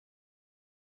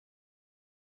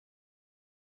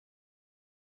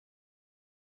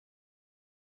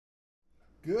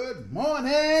Good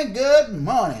morning, good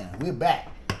morning. We're back.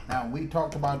 Now, we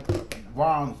talked about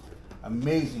Ron's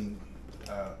amazing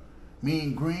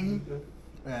mean green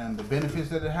and the benefits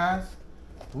that it has.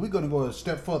 We're going to go a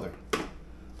step further.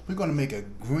 We're going to make a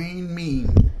green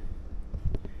mean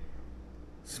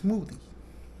smoothie.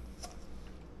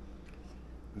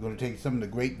 We're going to take some of the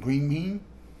great green mean,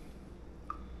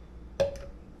 and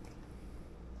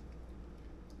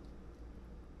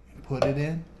put it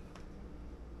in.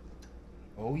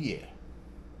 Oh yeah.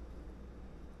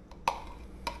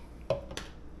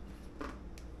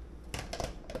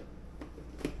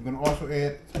 We're going to also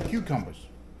add some cucumbers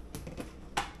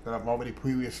that I've already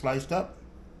previously sliced up.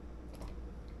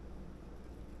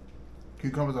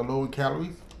 Cucumbers are low in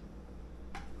calories.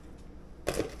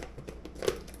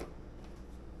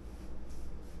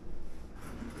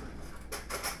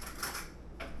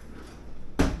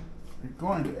 We're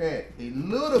going to add a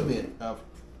little bit of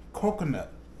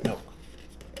coconut milk.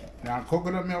 Now,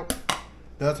 coconut milk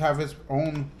does have its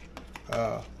own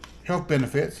health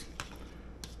benefits.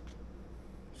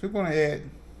 So we're going to add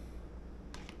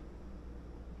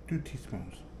 2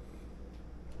 teaspoons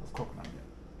of coconut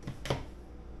milk.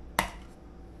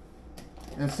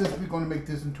 And since we're going to make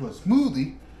this into a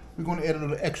smoothie, we're going to add a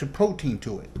little extra protein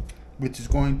to it, which is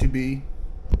going to be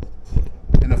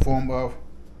in the form of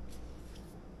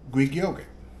Greek yogurt.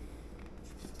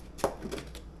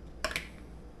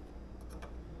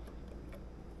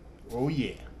 Oh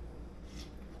yeah,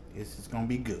 this is gonna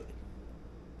be good.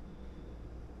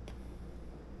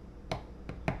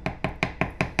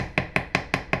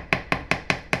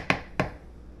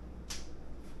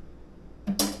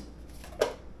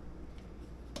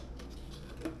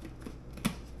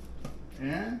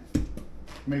 And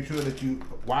make sure that you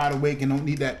wide awake and don't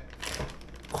need that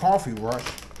coffee rush.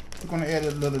 We're gonna add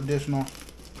a little additional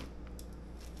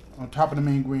on top of the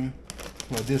main green,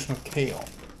 additional kale.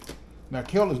 Now,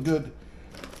 kale is a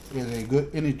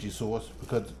good energy source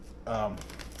because I'm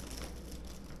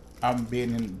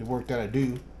being in the work that I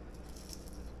do.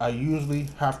 I usually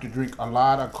have to drink a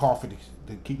lot of coffee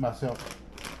to keep myself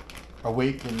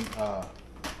awake and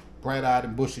bright-eyed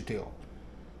and bushy-tailed.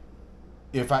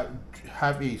 If I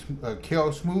have a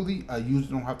kale smoothie, I usually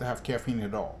don't have to have caffeine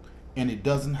at all, and it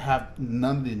doesn't have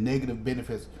none of the negative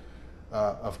benefits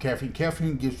of caffeine.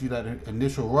 Caffeine gives you that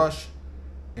initial rush,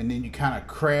 and then you kind of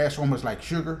crash almost like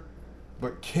sugar.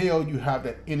 But kale, you have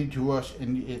that energy rush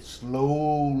and it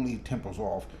slowly tempers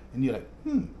off, and you're like,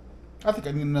 I think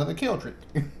I need another kale drink.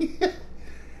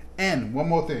 And one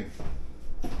more thing.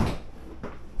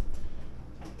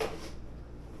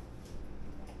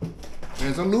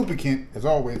 As a lubricant, as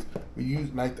always,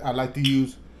 I like to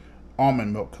use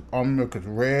almond milk. Almond milk is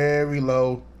very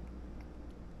low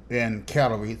in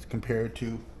calories compared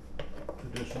to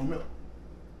traditional milk.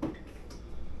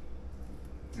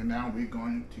 And now we're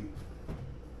going to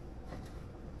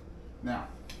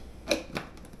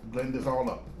blend this all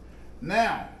up.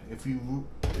 Now, if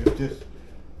this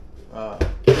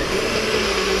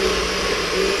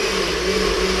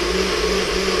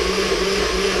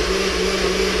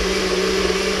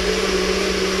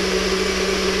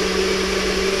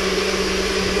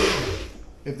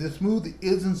smoothie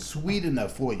isn't sweet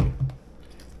enough for you,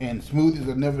 and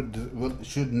smoothies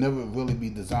should never really be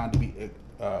designed to be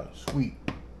sweet.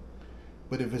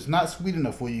 But if it's not sweet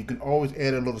enough for you, you can always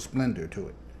add a little Splendor to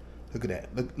it. Look at that.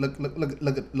 Look at that.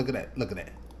 Look at that.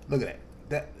 Look at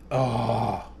that.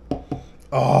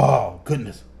 Oh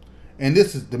goodness. And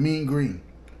this is the mean green.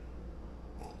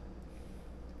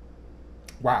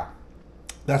 Wow.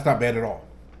 That's not bad at all.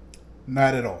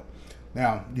 Not at all.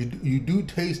 Now, you do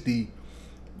taste the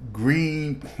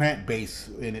green plant base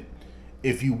in it.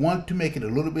 If you want to make it a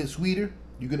little bit sweeter,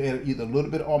 you could add either a little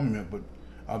bit of almond milk,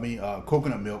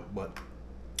 coconut milk, but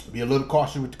be a little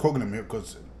cautious with the coconut milk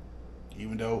because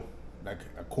even though like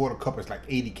a quarter cup is like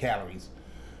 80 calories,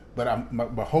 but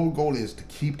my whole goal is to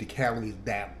keep the calories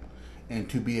down and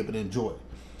to be able to enjoy it.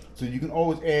 So you can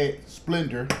always add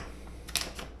Splendor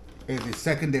as a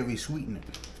secondary sweetener.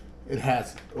 It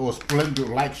has, or Splendor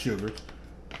like sugar,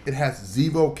 it has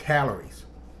 0 calories.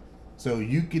 So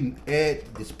you can add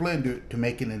the Splendor to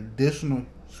make an additional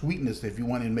sweetness if you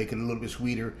want to make it a little bit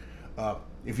sweeter.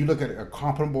 If you look at a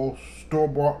comparable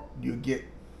store-bought, you get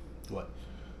what,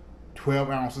 12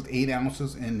 ounces, 8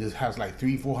 ounces, and this has like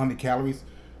 300-400 calories.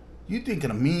 You're thinking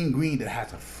a mean green that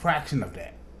has a fraction of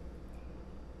that.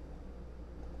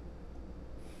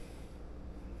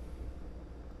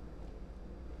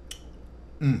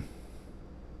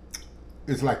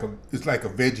 It's like a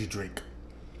veggie drink,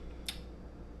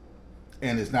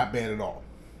 and it's not bad at all.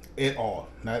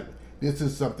 Not, this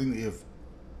is something if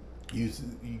you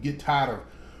get tired of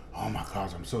oh my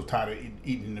gosh, I'm so tired of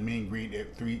eating the mean green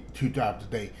at two times a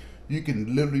day. You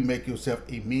can literally make yourself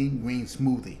a mean green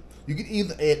smoothie. You can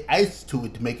either add ice to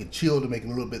it to make it chill, to make it a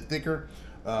little bit thicker,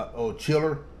 or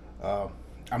chiller.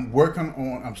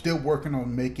 I'm still working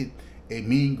on making a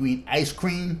mean green ice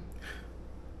cream.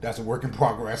 That's a work in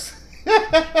progress.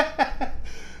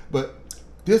 But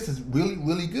this is really,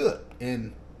 really good.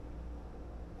 And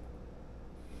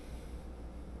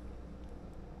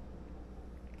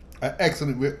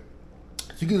excellent. So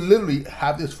you can literally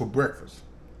have this for breakfast,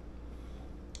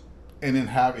 and then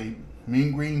have a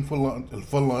mean green for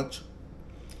lunch,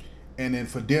 and then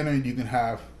for dinner you can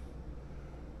have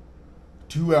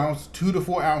 2 to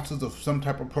 4 ounces of some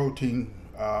type of protein,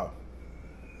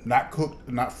 not cooked,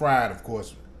 not fried, of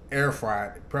course, air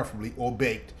fried preferably, or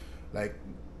baked, like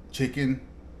chicken,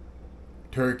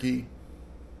 turkey,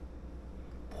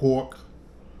 pork,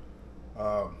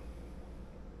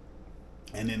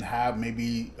 and then have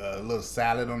maybe a little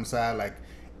salad on the side, like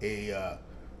a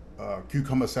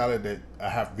cucumber salad that I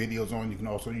have videos on. You can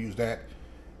also use that.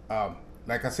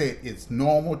 Like I said, it's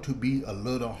normal to be a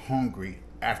little hungry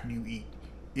after you eat.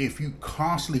 If you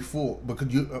constantly full, because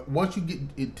once you get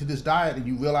into this diet and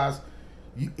you realize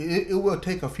it will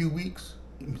take a few weeks.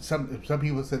 Some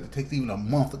people said it takes even a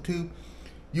month or two.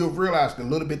 You'll realize the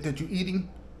little bit that you're eating,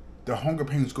 the hunger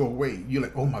pains go away. You're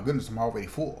like, oh my goodness, I'm already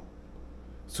full.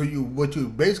 So what you're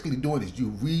basically doing is you're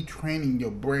retraining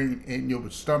your brain and your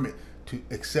stomach to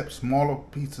accept smaller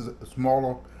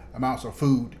amounts of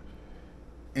food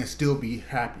and still be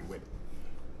happy with it.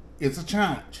 It's a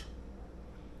challenge.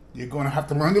 You're going to have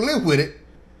to learn to live with it.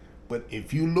 But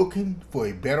if you're looking for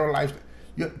a better life,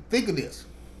 think of this.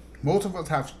 Most of us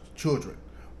have children.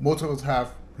 Most of us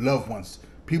have loved ones,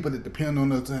 people that depend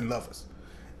on us and love us.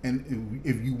 And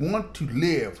if you want to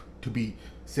live to be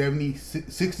 70,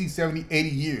 60, 70, 80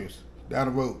 years down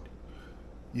the road,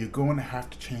 you're going to have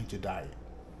to change your diet.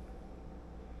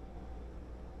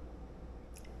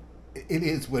 It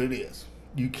is what it is.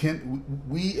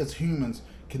 We as humans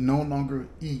can no longer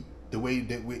eat the way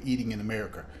that we're eating in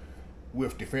America,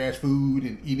 with the fast food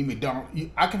and eating McDonald's.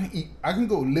 I can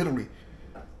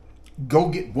go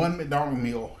get one McDonald's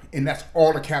meal, and that's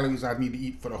all the calories I need to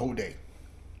eat for the whole day.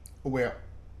 Well,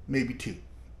 maybe 2,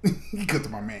 because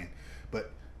of my man.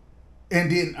 And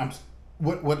then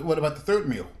what about the third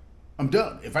meal? I'm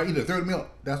done. If I eat a third meal,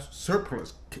 that's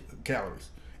surplus calories,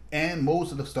 and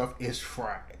most of the stuff is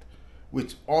fried,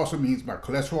 which also means my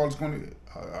cholesterol is going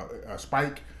to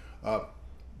spike.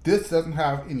 This doesn't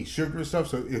have any sugar and stuff,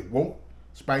 so it won't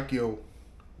spike your.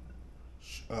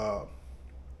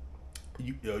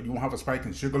 You won't have a spike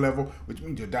in sugar level, which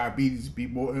means your diabetes be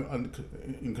more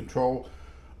in control.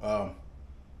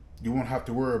 You won't have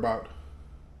to worry about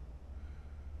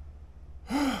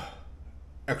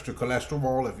extra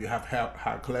cholesterol if you have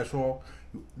high cholesterol.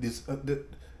 These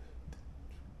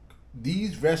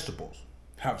vegetables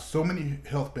have so many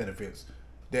health benefits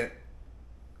that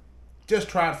just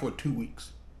try it for 2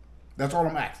 weeks. That's all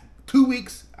I'm asking. 2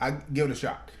 weeks, I give it a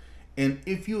shot. And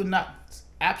if you're not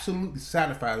absolutely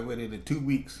satisfied with it in 2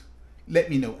 weeks, let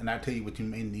me know and I'll tell you what you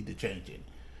may need to change it.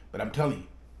 But I'm telling you,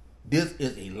 this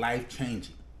is a life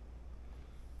changing.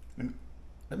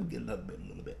 Let me get a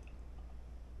little bit.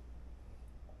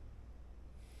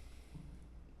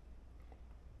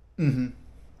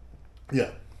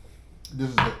 Yeah, this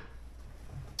is it.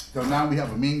 So now we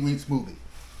have a mean green smoothie.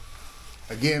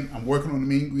 Again, I'm working on the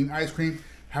mean green ice cream.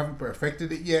 Haven't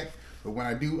perfected it yet, but when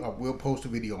I do, I will post a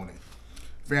video on it.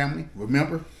 Family,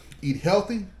 remember, eat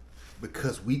healthy,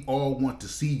 because we all want to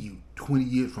see you 20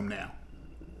 years from now.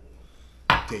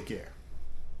 Take care.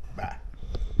 Bye.